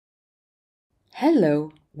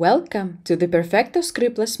Hello, welcome to the Perfecto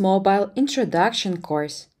Scriptless Mobile Introduction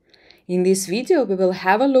course. In this video, we will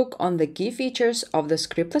have a look on the key features of the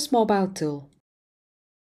Scriptless Mobile tool.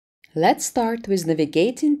 Let's start with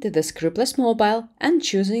navigating to the Scriptless Mobile and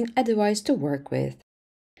choosing a device to work with.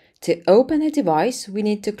 To open a device, we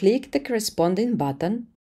need to click the corresponding button,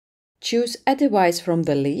 choose a device from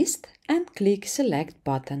the list and click Select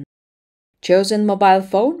button. Chosen mobile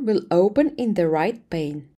phone will open in the right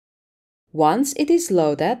pane. Once it is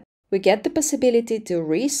loaded, we get the possibility to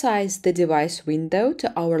resize the device window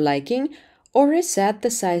to our liking or reset the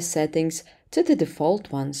size settings to the default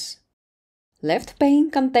ones. Left pane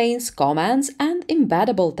contains commands and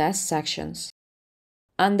embeddable test sections.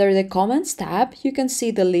 Under the Commands tab, you can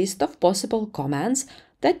see the list of possible commands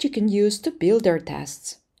that you can use to build your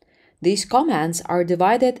tests. These commands are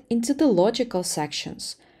divided into the logical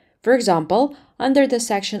sections. For example, under the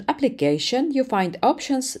section Application, you find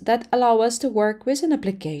options that allow us to work with an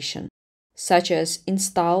application, such as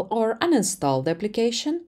install or uninstall the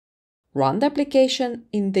application, run the application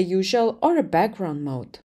in the usual or a background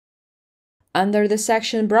mode. Under the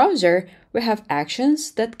section Browser, we have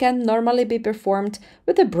actions that can normally be performed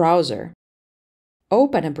with a browser.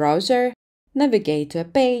 Open a browser, navigate to a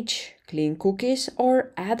page, clean cookies,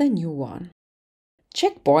 or add a new one.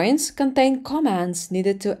 Checkpoints contain commands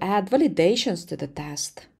needed to add validations to the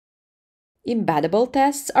test. Embeddable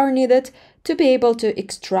tests are needed to be able to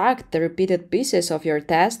extract the repeated pieces of your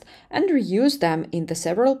test and reuse them in the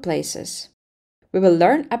several places. We will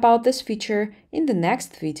learn about this feature in the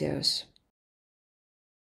next videos.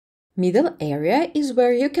 Middle area is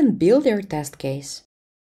where you can build your test case.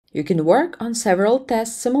 You can work on several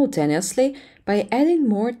tests simultaneously by adding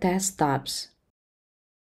more test tabs.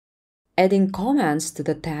 Adding comments to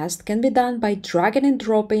the test can be done by dragging and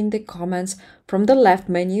dropping the comments from the left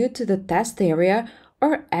menu to the test area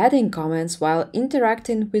or adding comments while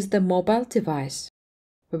interacting with the mobile device.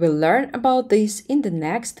 We will learn about this in the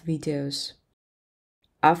next videos.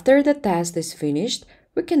 After the test is finished,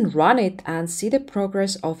 we can run it and see the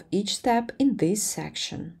progress of each step in this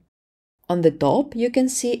section. On the top, you can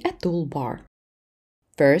see a toolbar.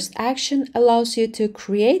 First action allows you to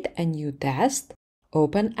create a new test,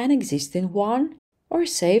 open an existing one, or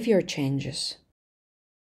save your changes.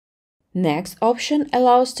 Next option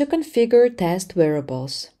allows to configure test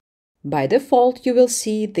variables. By default, you will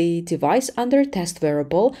see the device under test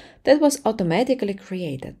variable that was automatically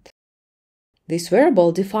created. This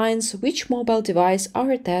variable defines which mobile device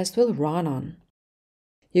our test will run on.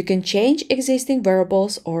 You can change existing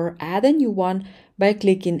variables or add a new one by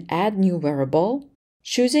clicking Add New Variable,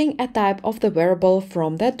 choosing a type of the variable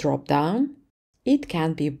from the drop-down. It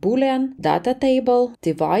can be Boolean, data table,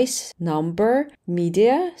 device, number,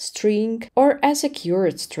 media, string, or a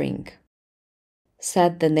secured string.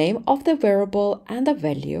 Set the name of the variable and a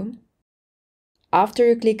value. After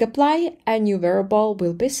you click Apply, a new variable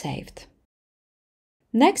will be saved.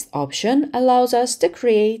 Next option allows us to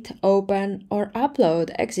create, open, or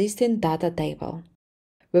upload existing data table.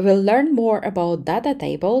 We will learn more about data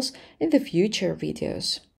tables in the future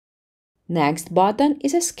videos. Next button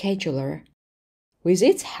is a scheduler. With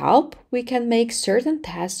its help, we can make certain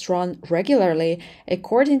tests run regularly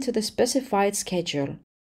according to the specified schedule.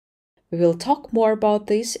 We will talk more about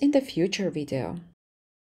this in the future video.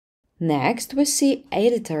 Next, we see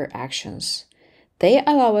editor actions. They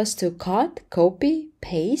allow us to cut, copy,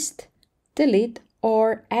 paste, delete,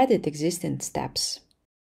 or edit existing steps.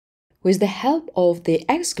 With the help of the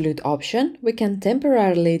exclude option, we can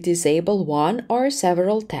temporarily disable one or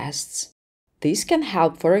several tests. This can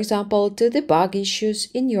help, for example, to debug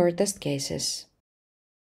issues in your test cases.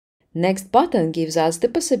 Next button gives us the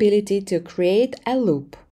possibility to create a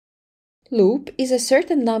loop. Loop is a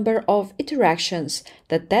certain number of iterations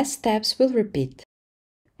that test steps will repeat.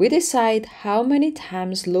 We decide how many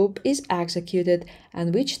times loop is executed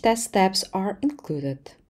and which test steps are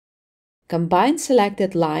included. Combine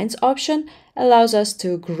selected lines option allows us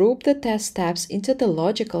to group the test steps into the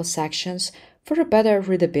logical sections for a better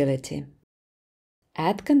readability.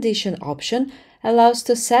 Add condition option allows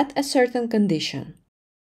to set a certain condition.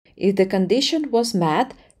 If the condition was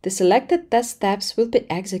met, the selected test steps will be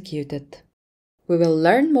executed. We will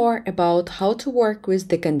learn more about how to work with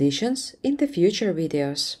the conditions in the future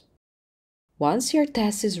videos. Once your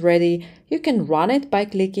test is ready, you can run it by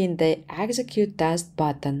clicking the Execute Test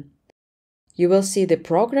button. You will see the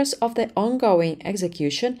progress of the ongoing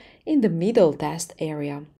execution in the middle test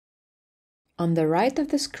area. On the right of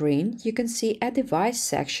the screen, you can see a device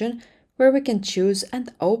section where we can choose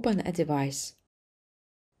and open a device.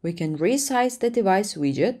 We can resize the device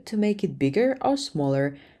widget to make it bigger or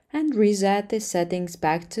smaller and reset the settings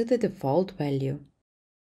back to the default value.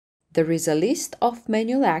 There is a list of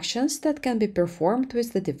manual actions that can be performed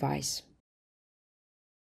with the device.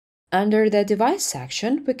 Under the Device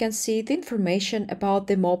section, we can see the information about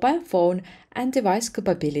the mobile phone and device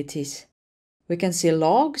capabilities. We can see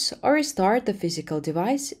logs or restart the physical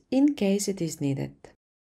device in case it is needed.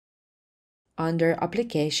 Under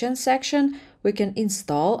Application section, we can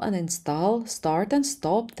install and uninstall, start and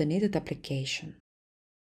stop the needed application.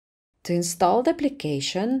 To install the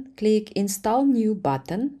application, click Install New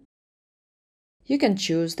button. You can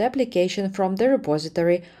choose the application from the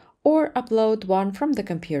repository or upload one from the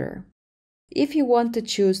computer. If you want to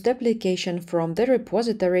choose the application from the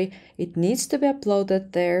repository, it needs to be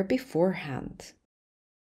uploaded there beforehand.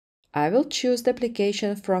 I will choose the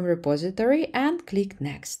application from repository and click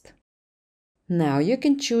Next. Now you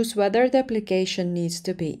can choose whether the application needs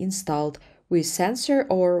to be installed with sensor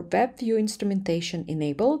or web view instrumentation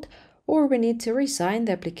enabled, or we need to resign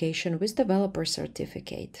the application with developer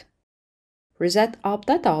certificate. Reset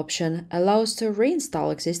Update option allows to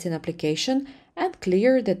reinstall existing application and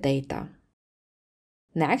clear the data.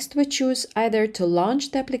 Next, we choose either to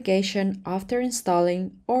launch the application after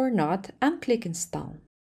installing or not and click Install.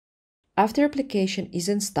 After application is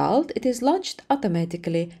installed, it is launched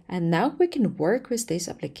automatically, and now we can work with this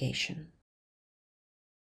application.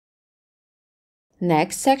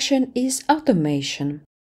 Next section is Automation.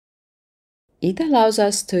 It allows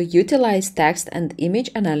us to utilize text and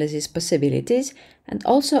image analysis possibilities and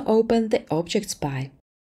also open the Object Spy.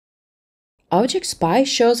 Object Spy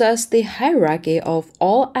shows us the hierarchy of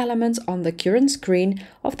all elements on the current screen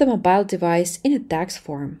of the mobile device in a text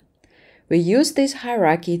form. We use this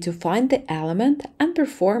hierarchy to find the element and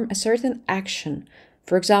perform a certain action.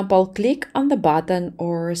 For example, click on the button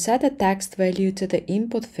or set a text value to the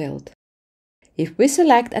input field. If we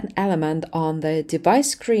select an element on the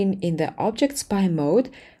device screen in the Object Spy mode,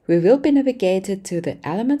 we will be navigated to the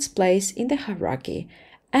element's place in the hierarchy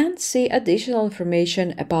and see additional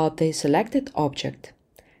information about the selected object,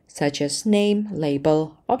 such as name,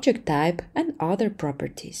 label, object type, and other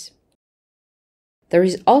properties. There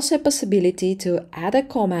is also a possibility to add a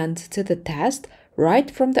command to the test right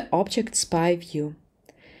from the Object Spy view.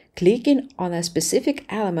 Clicking on a specific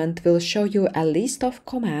element will show you a list of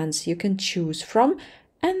commands you can choose from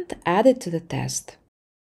and add it to the test.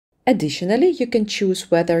 Additionally, you can choose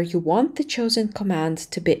whether you want the chosen command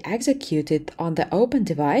to be executed on the open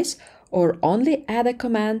device or only add a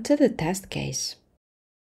command to the test case.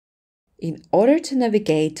 In order to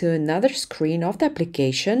navigate to another screen of the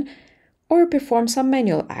application or perform some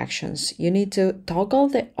manual actions, you need to toggle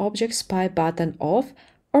the Object Spy button off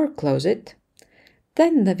or close it.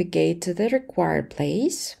 Then navigate to the required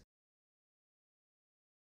place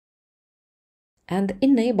and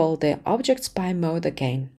enable the Object Spy mode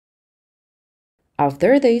again.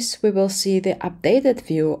 After this, we will see the updated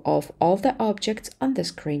view of all the objects on the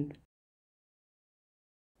screen.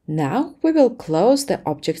 Now we will close the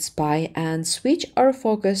Object Spy and switch our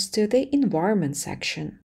focus to the Environment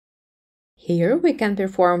section. Here we can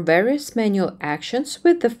perform various manual actions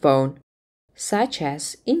with the phone, such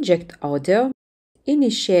as inject audio,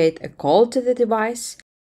 initiate a call to the device,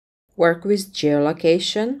 work with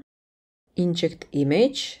geolocation, inject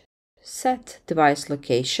image, set device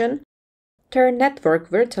location, turn network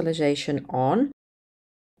virtualization on,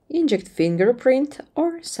 inject fingerprint,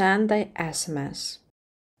 or send an SMS.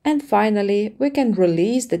 And finally, we can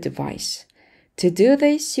release the device. To do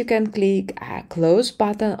this, you can click a Close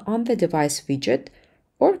button on the device widget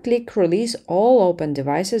or click Release All Open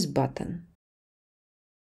Devices button.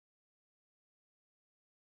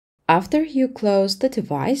 After you close the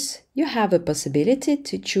device, you have a possibility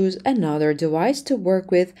to choose another device to work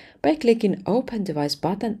with by clicking Open Device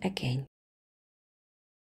button again.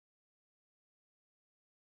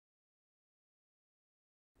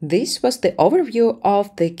 This was the overview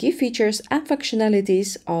of the key features and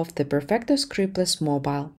functionalities of the Perfecto Scriptless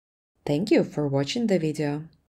Mobile. Thank you for watching the video.